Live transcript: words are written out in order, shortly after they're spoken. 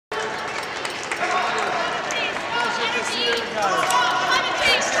Climate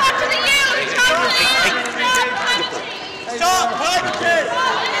change, talk to the youth! Talk to the youth! Stop climate change! Stop climate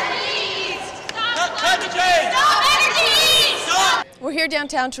change! Stop climate change! Stop energy! Stop! We're here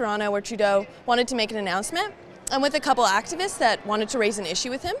downtown Toronto where Trudeau wanted to make an announcement. I'm with a couple activists that wanted to raise an issue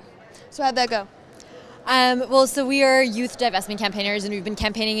with him. So how'd that go? So we are youth divestment campaigners, and we've been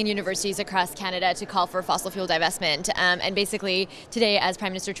campaigning in universities across Canada to call for fossil fuel divestment. And basically, today, as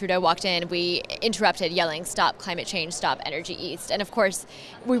Prime Minister Trudeau walked in, we interrupted, yelling, "Stop climate change, stop Energy East." And of course,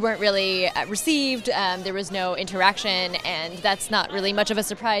 we weren't really received. There was no interaction, and that's not really much of a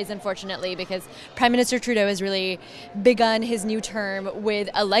surprise, unfortunately, because Prime Minister Trudeau has really begun his new term with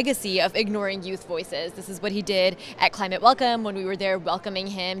a legacy of ignoring youth voices. This is what he did at Climate Welcome when we were there welcoming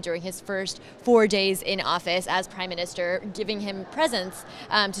him during his first 4 days in office as Prime Minister, giving him presence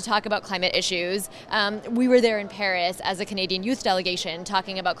to talk about climate issues. We were there in Paris as a Canadian youth delegation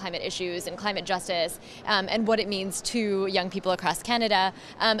talking about climate issues and climate justice and what it means to young people across Canada.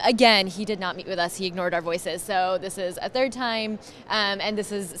 Again, he did not meet with us. He ignored our voices. So this is a third time, and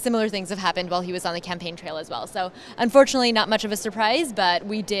similar things have happened while he was on the campaign trail as well. So unfortunately, not much of a surprise, but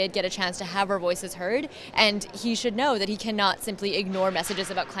we did get a chance to have our voices heard, and he should know that he cannot simply ignore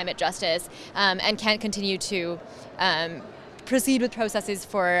messages about climate justice and can't continue to proceed with processes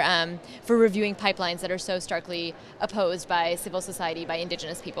for reviewing pipelines that are so starkly opposed by civil society, by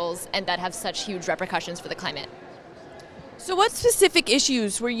Indigenous peoples, and that have such huge repercussions for the climate. So what specific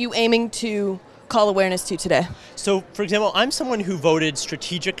issues were you aiming to call awareness to today? So, for example, I'm someone who voted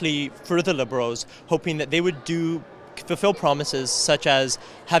strategically for the Liberals, hoping that they would fulfill promises such as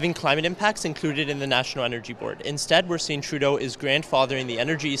having climate impacts included in the National Energy Board. Instead, we're seeing Trudeau is grandfathering the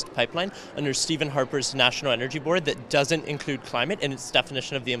Energy East pipeline under Stephen Harper's National Energy Board that doesn't include climate in its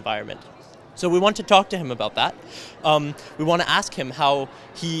definition of the environment. So we want to talk to him about that. We want to ask him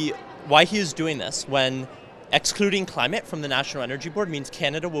why he is doing this when excluding climate from the National Energy Board means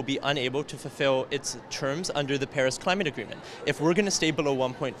Canada will be unable to fulfill its terms under the Paris Climate Agreement. If we're going to stay below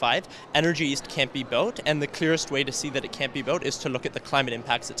 1.5, Energy East can't be built, and the clearest way to see that it can't be built is to look at the climate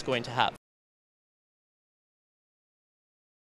impacts it's going to have.